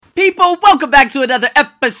People, welcome back to another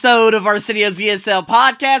episode of Arsenio's ESL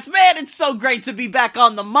podcast. Man, it's so great to be back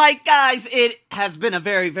on the mic, guys. It has been a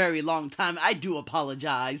very, very long time. I do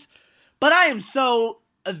apologize, but I am so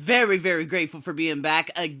very, very grateful for being back.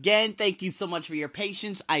 Again, thank you so much for your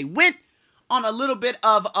patience. I went on a little bit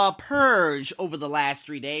of a purge over the last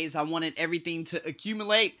 3 days. I wanted everything to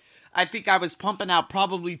accumulate. I think I was pumping out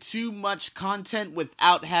probably too much content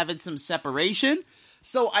without having some separation.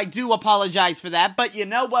 So I do apologize for that, but you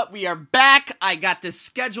know what? We are back. I got this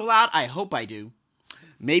schedule out. I hope I do.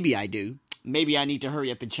 Maybe I do. Maybe I need to hurry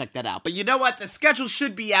up and check that out. But you know what? The schedule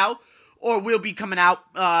should be out, or will be coming out.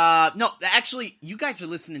 No, actually, you guys are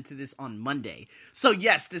listening to this on Monday. So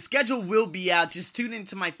yes, the schedule will be out. Just tune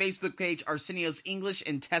into my Facebook page, Arsenio's English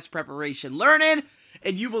and Test Preparation Learning,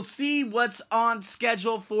 and you will see what's on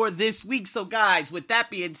schedule for this week. So guys, with that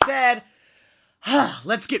being said,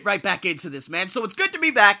 let's get right back into this, man. So it's good to be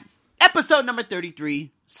back. Episode number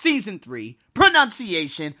 33, Season 3,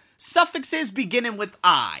 pronunciation, suffixes beginning with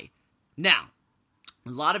I. Now, a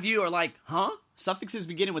lot of you are like, suffixes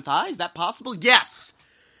beginning with I? Is that possible? Yes.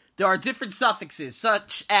 There are different suffixes,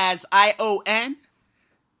 such as ION.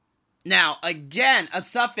 Now, again, a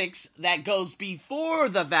suffix that goes before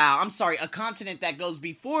the vowel, a consonant that goes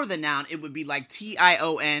before the noun, it would be like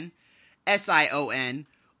TION, SION,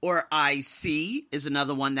 or IC is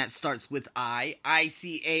another one that starts with I.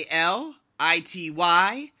 ICAL,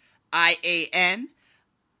 ITY, IAN,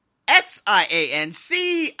 SIAN,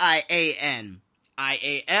 CIAN,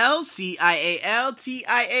 IAL, CIAL,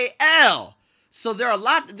 TIAL. So there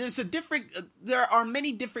are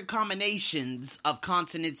many different combinations of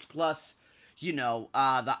consonants plus, the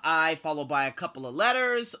I followed by a couple of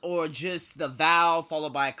letters, or just the vowel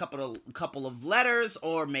followed by a couple of letters,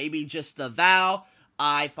 or maybe just the vowel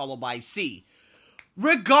I followed by C.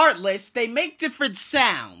 Regardless, they make different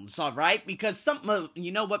sounds, alright? Because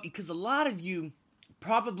because a lot of you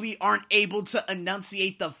probably aren't able to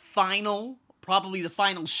enunciate the final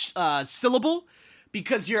syllable,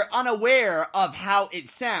 because you're unaware of how it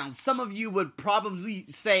sounds. Some of you would probably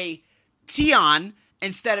say tion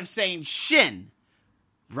instead of saying shin,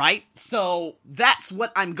 right? So that's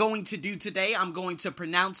what I'm going to do today. I'm going to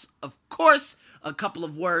pronounce, of course, a couple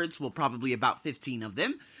of words, probably about 15 of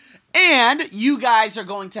them. And you guys are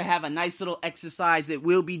going to have a nice little exercise. It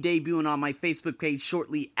will be debuting on my Facebook page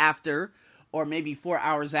shortly after, or maybe 4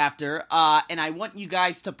 hours after. And I want you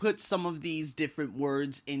guys to put some of these different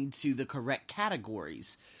words into the correct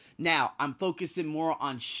categories. Now, I'm focusing more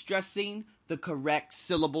on stressing the correct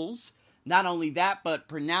syllables. Not only that, but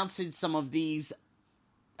pronouncing some of these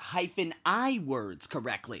 -I words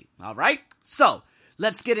correctly. All right? So,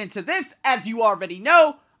 let's get into this. As you already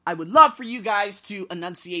know, I would love for you guys to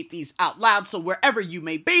enunciate these out loud. So wherever you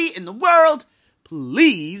may be in the world,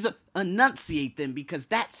 please enunciate them, because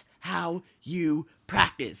that's how you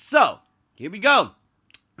practice. So, here we go.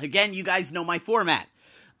 Again, you guys know my format.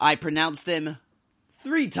 I pronounce them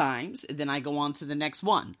 3 times, and then I go on to the next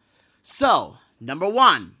one. So, number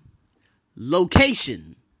 1,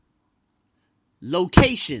 location.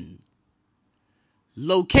 Location.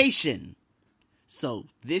 Location. So,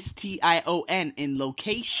 this TION in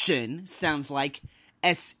location sounds like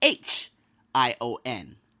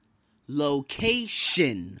SHION.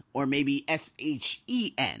 Location, or maybe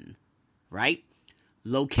SHEN, right?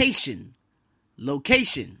 Location.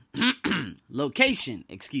 Location. Location,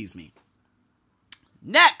 excuse me.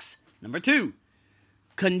 Next, number 2,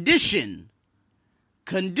 condition.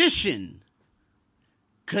 Condition.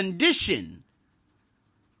 Condition.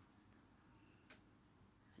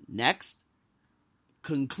 Next,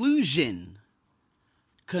 conclusion.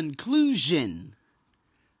 Conclusion.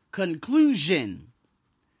 Conclusion.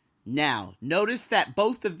 Now, notice that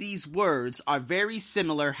both of these words are very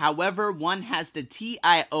similar. However, one has the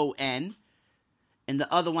TION and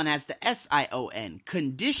the other one has the SION.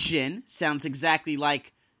 Condition sounds exactly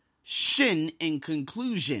like shin in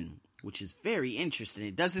conclusion, which is very interesting.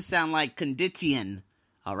 It doesn't sound like condition,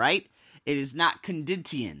 all right? It is not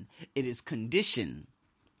condition. It is condition.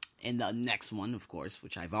 And the next one, of course,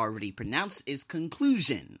 which I've already pronounced, is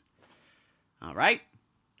conclusion. All right?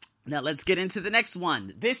 Now let's get into the next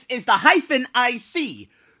one. This is the -IC.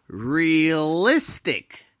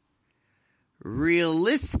 Realistic.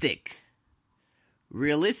 Realistic.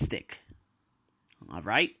 Realistic. All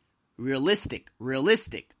right? Realistic.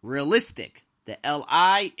 Realistic. Realistic. The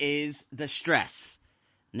LI is the stress.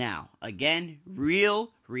 Now, again,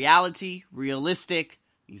 real, reality, realistic.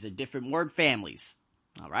 These are different word families.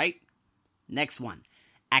 All right? Next one.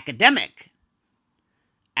 Academic.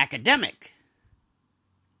 Academic.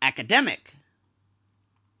 Academic.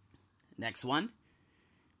 Next one.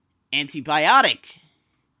 Antibiotic.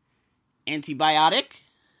 antibiotic.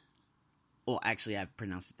 Well, actually, I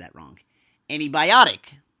pronounced that wrong. Antibiotic.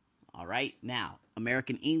 All right. Now,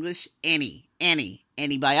 American English,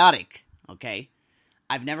 antibiotic. Okay.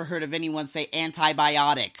 I've never heard of anyone say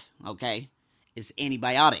antibiotic. Okay. It's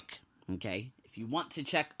antibiotic. Okay. If you want to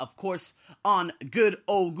check, of course, on good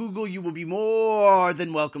old Google, you will be more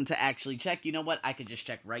than welcome to actually check. You know what? I could just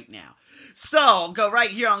check right now. So, go right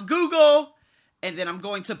here on Google, and then I'm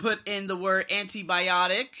going to put in the word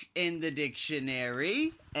antibiotic in the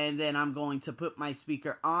dictionary, and then I'm going to put my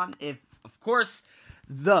speaker on if, of course,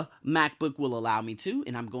 the MacBook will allow me to,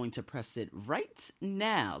 and I'm going to press it right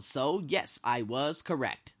now. So, yes, I was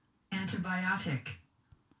correct. Antibiotic.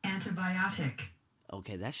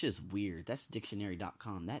 Okay, that's just weird. That's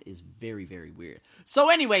dictionary.com. That is very, very weird. So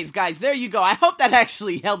anyways, guys, there you go. I hope that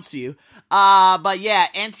actually helps you. But yeah,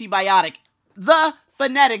 antibiotic. The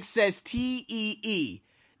phonetics says T-E-E.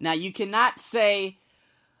 Now, you cannot say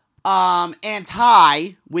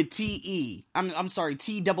anti with T-E. I'm sorry,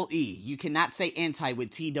 T-double-E. You cannot say anti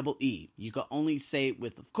with T-double-E. You can only say it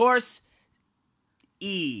with, of course,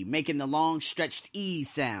 E, making the long stretched E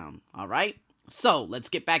sound. All right? So, let's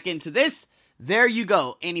get back into this. There you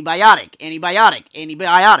go. Antibiotic.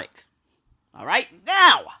 All right.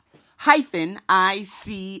 Now, hyphen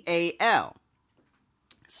I-C-A-L.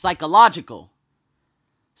 Psychological.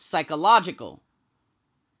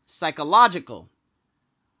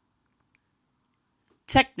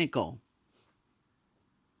 Technical.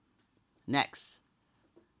 Next.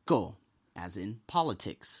 Go, as in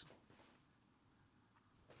politics.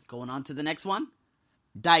 Going on to the next one.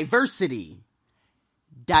 Diversity.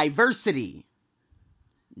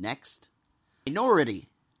 Next. Minority.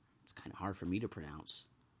 It's kind of hard for me to pronounce.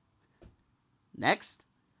 Next.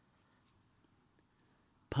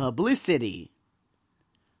 Publicity.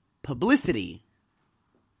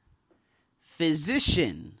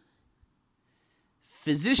 Physician.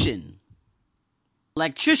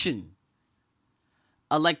 Electrician.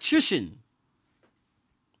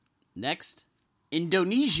 Next.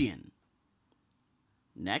 Indonesian.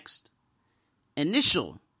 Next.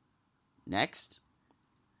 Initial. Next.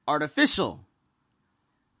 Artificial.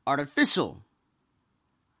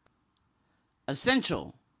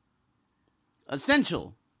 Essential.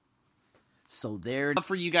 So there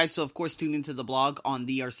for you guys. So of course tune into the blog on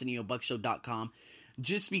thearseniobuckshow.com.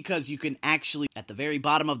 Just because you can actually, at the very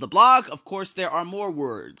bottom of the blog, of course there are more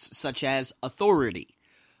words such as authority,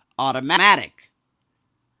 automatic,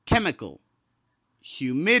 chemical,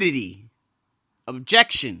 humidity,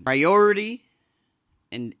 objection, priority,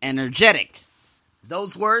 and energetic.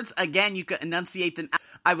 Those words, again, you can enunciate them.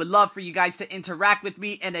 I would love for you guys to interact with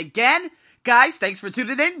me. And again, guys, thanks for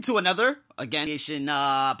tuning in to another,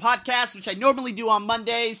 podcast, which I normally do on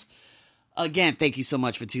Mondays. Again, thank you so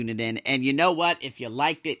much for tuning in. And you know what? If you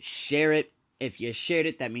liked it, share it. If you shared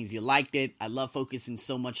it, that means you liked it. I love focusing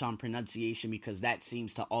so much on pronunciation because that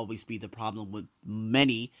seems to always be the problem with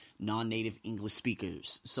many non-native English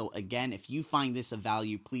speakers. So again, if you find this of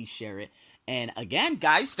value, please share it. And again,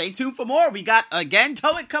 guys, stay tuned for more. We got, again,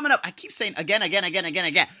 TOEIC coming up. I keep saying again.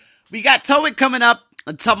 We got TOEIC coming up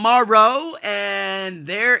tomorrow, and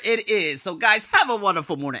there it is. So guys, have a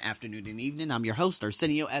wonderful morning, afternoon, and evening. I'm your host,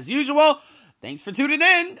 Arsenio, as usual. Thanks for tuning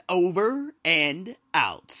in. Over and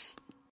out.